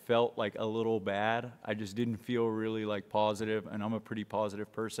felt like a little bad. I just didn't feel really positive, and I'm a pretty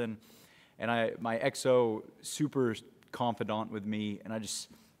positive person. And my XO, super confidant with me, and I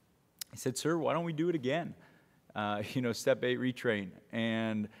said, sir, why don't we do it again? Step 8 retrain.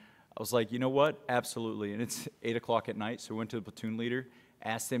 And I was like, you know what? Absolutely. And it's 8 o'clock at night, so I went to the platoon leader,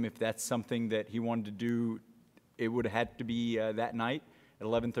 asked him if that's something that he wanted to do. It would have had to be that night at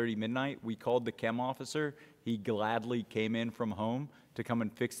 11:30 midnight. We called the chem officer. He gladly came in from home to come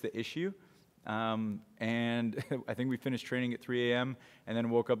and fix the issue. And I think we finished training at 3 a.m. and then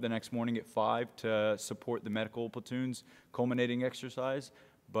woke up the next morning at 5 to support the medical platoon's culminating exercise.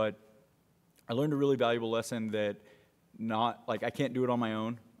 But I learned a really valuable lesson that I can't do it on my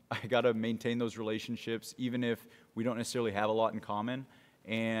own. I got to maintain those relationships, even if we don't necessarily have a lot in common.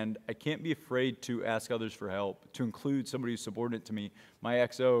 And I can't be afraid to ask others for help, to include somebody who's subordinate to me. My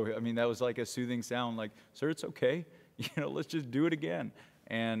XO, that was like a soothing sound, like, sir, it's okay. Let's just do it again.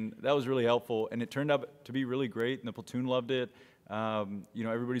 And that was really helpful. And it turned out to be really great, and the platoon loved it.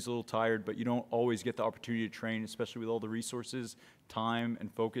 Everybody's a little tired, but you don't always get the opportunity to train, especially with all the resources, time,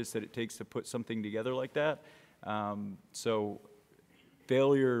 and focus that it takes to put something together like that. So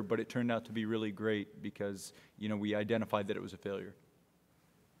failure, but it turned out to be really great because, we identified that it was a failure.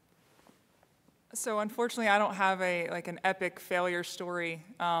 So unfortunately, I don't have an epic failure story.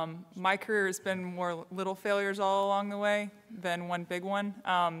 My career has been more little failures all along the way than one big one.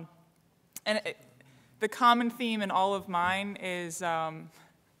 The common theme in all of mine is, to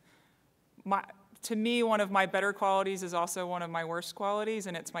me, one of my better qualities is also one of my worst qualities,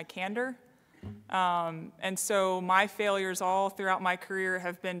 and it's my candor. And so my failures all throughout my career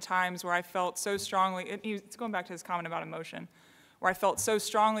have been times where I felt so strongly, it's going back to his comment about emotion, where I felt so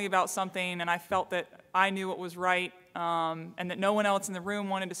strongly about something and I felt that I knew what was right, and that no one else in the room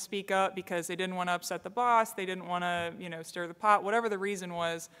wanted to speak up because they didn't want to upset the boss, they didn't want to, stir the pot, whatever the reason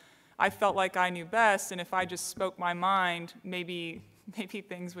was. I felt like I knew best, and if I just spoke my mind, maybe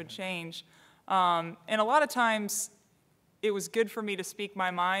things would change. And a lot of times, it was good for me to speak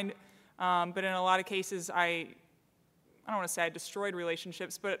my mind, but in a lot of cases, I don't want to say I destroyed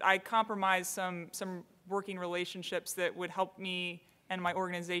relationships, but I compromised some working relationships that would help me and my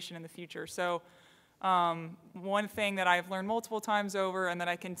organization in the future. So one thing that I've learned multiple times over and that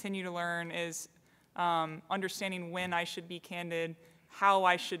I continue to learn is understanding when I should be candid, how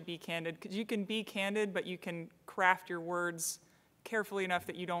I should be candid, because you can be candid, but you can craft your words carefully enough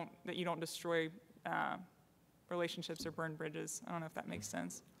that you don't destroy relationships or burn bridges. I don't know if that makes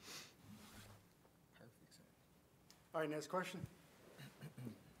sense. All right, next question.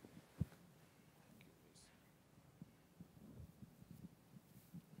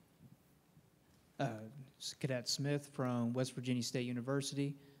 Cadet Smith from West Virginia State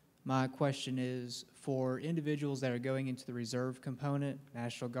University. My question is, for individuals that are going into the reserve component,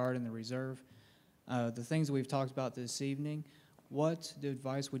 National Guard and the reserve, the things we've talked about this evening, what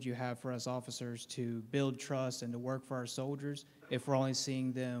advice would you have for us officers to build trust and to work for our soldiers if we're only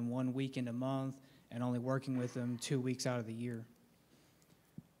seeing them 1 weekend a month and only working with them 2 weeks out of the year?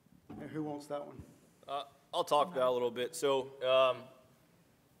 And who wants that one? I'll talk about it a little bit. So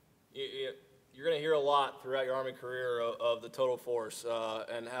you're going to hear a lot throughout your Army career of the total force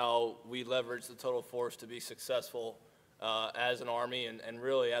and how we leverage the total force to be successful as an Army and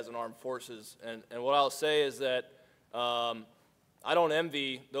really as an armed forces. And what I'll say is that I don't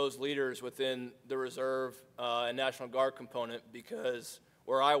envy those leaders within the Reserve and National Guard component, because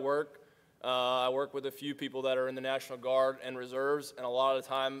where I work with a few people that are in the National Guard and Reserves, and a lot of the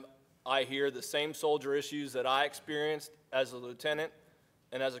time I hear the same soldier issues that I experienced as a lieutenant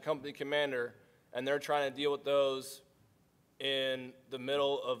and as a company commander, and they're trying to deal with those in the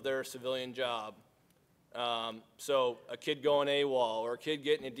middle of their civilian job. So a kid going AWOL or a kid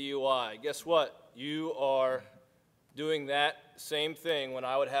getting a DUI, guess what? You are doing that same thing when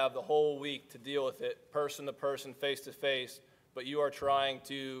I would have the whole week to deal with it, person to person, face to face, but you are trying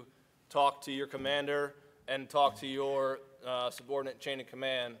to talk to your commander and talk to your subordinate chain of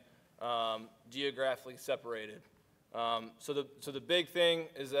command, geographically separated. So the big thing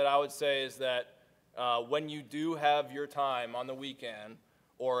is that I would say is that when you do have your time on the weekend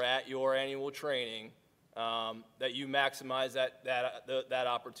or at your annual training, that you maximize that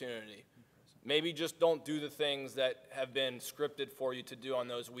opportunity. Maybe just don't do the things that have been scripted for you to do on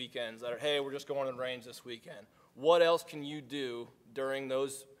those weekends that are, hey, we're just going to the range this weekend. What else can you do during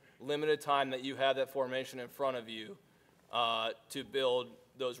those limited time that you have that formation in front of you to build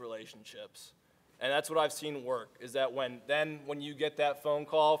those relationships? And that's what I've seen work, is that when you get that phone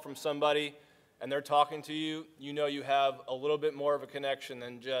call from somebody and they're talking to you, you know you have a little bit more of a connection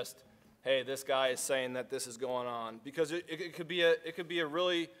than just, hey, this guy is saying that this is going on. Because it could be a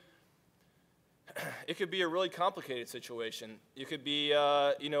really complicated situation. It could be,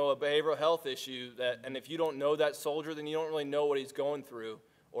 a behavioral health issue and if you don't know that soldier, then you don't really know what he's going through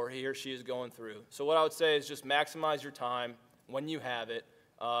or he or she is going through. So what I would say is just maximize your time when you have it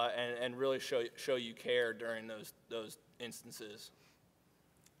and really show you care during those instances.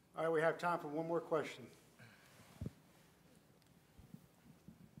 All right, we have time for one more question.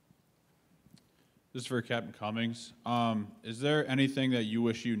 This is for Captain Cummings. Is there anything that you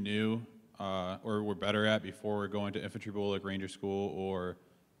wish you knew or were better at before going to infantry bowl like Ranger School or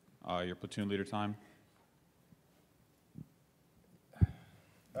your platoon leader time?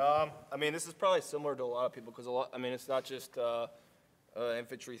 I mean, this is probably similar to a lot of people because it's not just an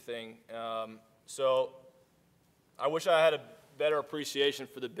infantry thing. So I wish I had a better appreciation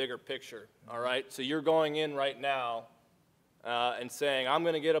for the bigger picture, all right? So you're going in right now and saying, I'm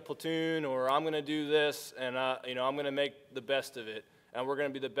going to get a platoon or I'm going to do this and, I'm going to make the best of it and we're going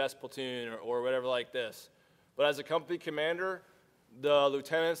to be the best platoon or whatever like this. But as a company commander, the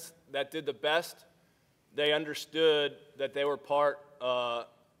lieutenants that did the best, they understood that they were part of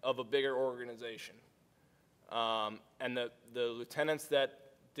a bigger organization. And the lieutenants that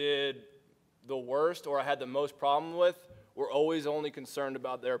did the worst or I had the most problem with were always only concerned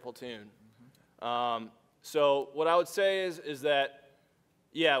about their platoon. So what I would say is that,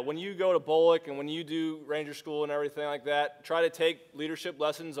 yeah, when you go to Bullock and when you do Ranger School and everything like that, try to take leadership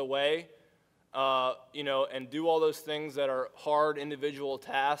lessons away, and do all those things that are hard individual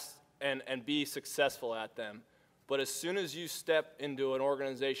tasks and be successful at them. But as soon as you step into an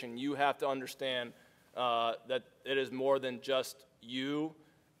organization, you have to understand that it is more than just you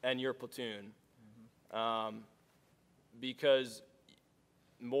and your platoon. Because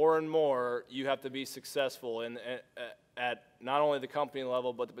more and more you have to be successful at not only the company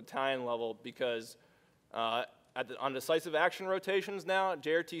level but the battalion level, because on decisive action rotations now at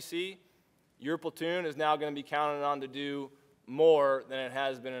JRTC, your platoon is now going to be counted on to do more than it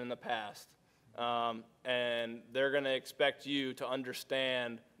has been in the past. And they're going to expect you to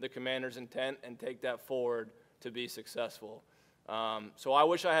understand the commander's intent and take that forward to be successful. So I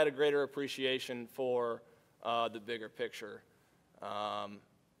wish I had a greater appreciation for the bigger picture,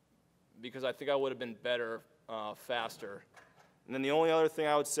 because I think I would have been better faster. And then the only other thing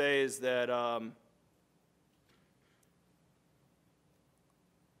I would say is that a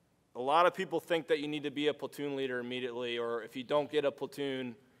lot of people think that you need to be a platoon leader immediately, or if you don't get a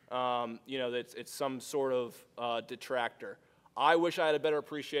platoon, it's some sort of detractor. I wish I had a better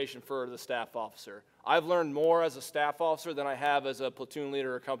appreciation for the staff officer. I've learned more as a staff officer than I have as a platoon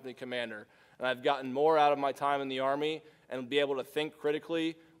leader or company commander. And I've gotten more out of my time in the Army and be able to think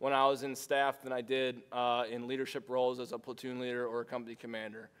critically when I was in staff than I did in leadership roles as a platoon leader or a company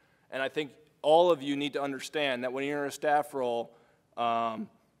commander. And I think all of you need to understand that when you're in a staff role,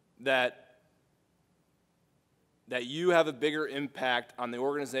 that you have a bigger impact on the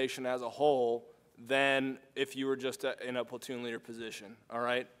organization as a whole than if you were just in a platoon leader position, all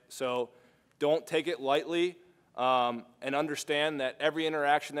right? So don't take it lightly, and understand that every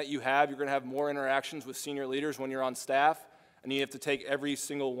interaction that you have, you're gonna have more interactions with senior leaders when you're on staff, and you have to take every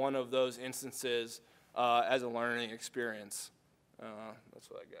single one of those instances as a learning experience. That's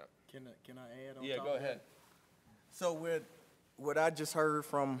what I got. Can I add on Yeah, top go of that? ahead. So with what I just heard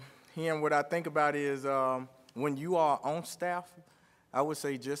from him, what I think about is when you are on staff, I would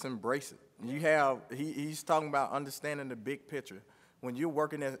say just embrace it. You have, he's talking about understanding the big picture. When you're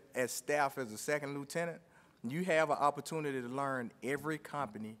working as staff as a second lieutenant, you have an opportunity to learn every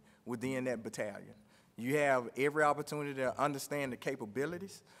company within that battalion. You have every opportunity to understand the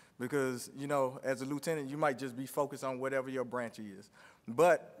capabilities because, you know, as a lieutenant, you might just be focused on whatever your branch is.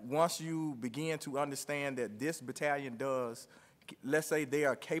 But once you begin to understand that this battalion does, let's say they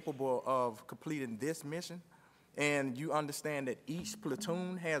are capable of completing this mission, and you understand that each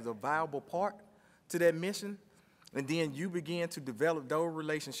platoon has a viable part to that mission, and then you begin to develop those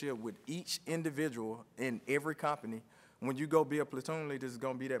relationships with each individual in every company. When you go be a platoon leader, it's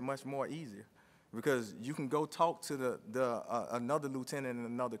going to be that much more easier because you can go talk to another lieutenant in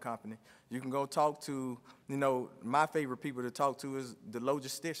another company. You can go talk to, you know, my favorite people to talk to is the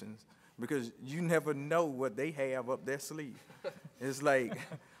logisticians because you never know what they have up their sleeve. It's like,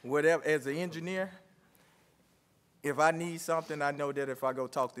 whatever, as an engineer, if I need something, I know that if I go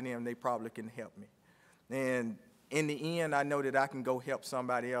talk to them, they probably can help me. And in the end, I know that I can go help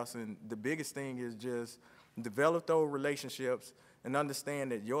somebody else. And the biggest thing is just develop those relationships and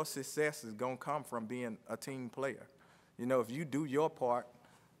understand that your success is going to come from being a team player. You know, if you do your part,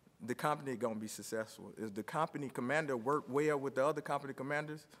 the company is going to be successful. If the company commander work well with the other company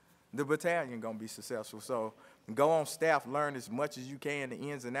commanders, the battalion going to be successful. So go on staff, learn as much as you can, the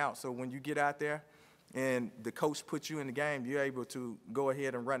ins and outs. So when you get out there and the coach puts you in the game, you're able to go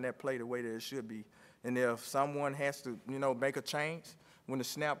ahead and run that play the way that it should be. And if someone has to, you know, make a change, when the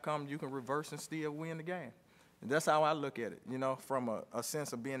snap comes, you can reverse and still win the game. And that's how I look at it, you know, from a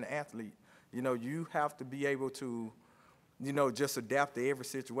sense of being an athlete. You know, you have to be able to, you know, just adapt to every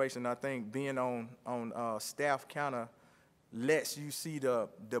situation. I think being on staff kind of lets you see the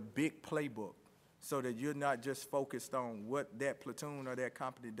big playbook so that you're not just focused on what that platoon or that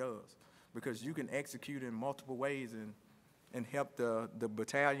company does, because you can execute in multiple ways and help the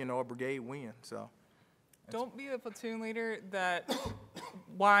battalion or brigade win. So. Don't be a platoon leader that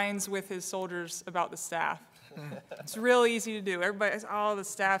whines with his soldiers about the staff. It's real easy to do. Everybody's, oh, the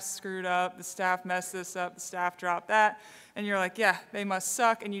staff screwed up, the staff messed this up, the staff dropped that. And you're like, yeah, they must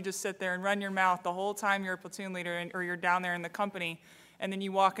suck. And you just sit there and run your mouth the whole time you're a platoon leader or you're down there in the company. And then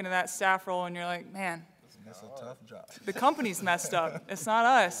you walk into that staff role and you're like, man, that's a tough job. The company's messed up. It's not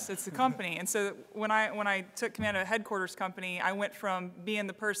us, it's the company. And so when I took command of a headquarters company, I went from being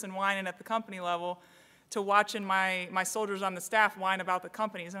the person whining at the company level to watching my soldiers on the staff whine about the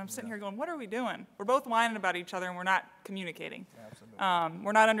companies. And I'm sitting here going, what are we doing? We're both whining about each other and we're not communicating.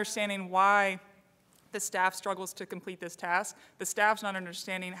 We're not understanding why the staff struggles to complete this task. The staff's not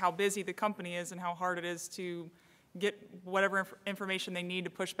understanding how busy the company is and how hard it is to get whatever information they need to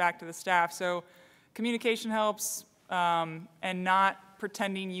push back to the staff. So communication helps, and not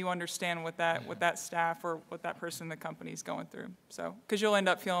pretending you understand what that staff or what that person in the company is going through. So, because you'll end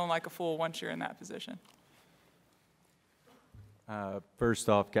up feeling like a fool once you're in that position. First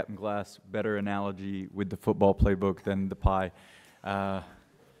off, Captain Glass, better analogy with the football playbook than the pie.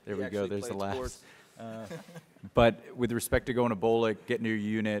 There we go, there's the last. But with respect to going to BOLIC, getting to your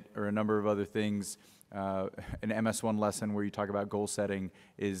unit, or a number of other things, an MS1 lesson where you talk about goal setting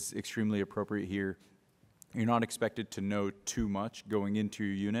is extremely appropriate here. You're not expected to know too much going into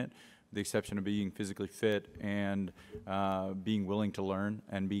your unit, with the exception of being physically fit and being willing to learn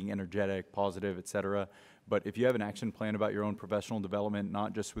and being energetic, positive, etc. But if you have an action plan about your own professional development,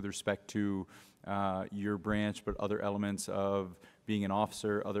 not just with respect to your branch, but other elements of being an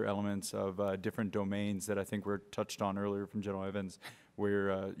officer, other elements of different domains that I think were touched on earlier from General Evans,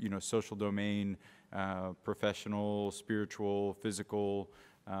 where you know, social domain, professional, spiritual, physical,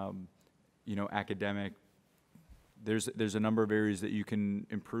 you know, academic. There's a number of areas that you can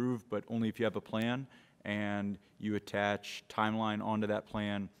improve, but only if you have a plan and you attach timeline onto that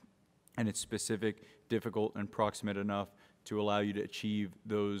plan, and it's specific, difficult, and proximate enough to allow you to achieve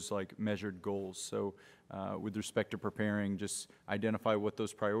those like measured goals. So with respect to preparing, just identify what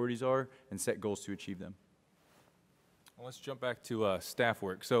those priorities are and set goals to achieve them. Well, let's jump back to staff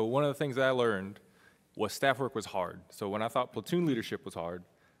work. So one of the things that I learned was staff work was hard. So when I thought platoon leadership was hard,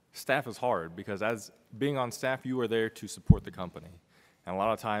 staff is hard because as being on staff, you are there to support the company. And a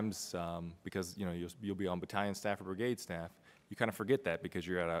lot of times, because you'll be on battalion staff or brigade staff, you kind of forget that because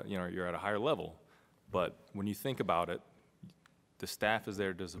you're at a higher level. But when you think about it, the staff is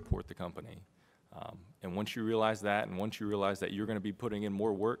there to support the company. And once you realize that, and once you realize that you're going to be putting in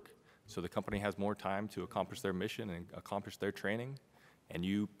more work, so the company has more time to accomplish their mission and accomplish their training, and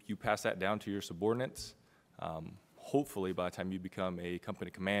you pass that down to your subordinates, hopefully by the time you become a company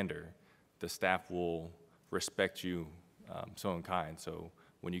commander, the staff will respect you so in kind. So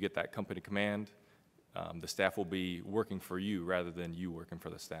when you get that company command, the staff will be working for you rather than you working for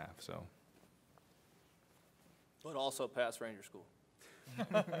the staff. So. But also pass Ranger School.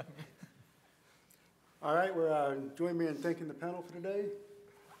 All right, join me in thanking the panel for today.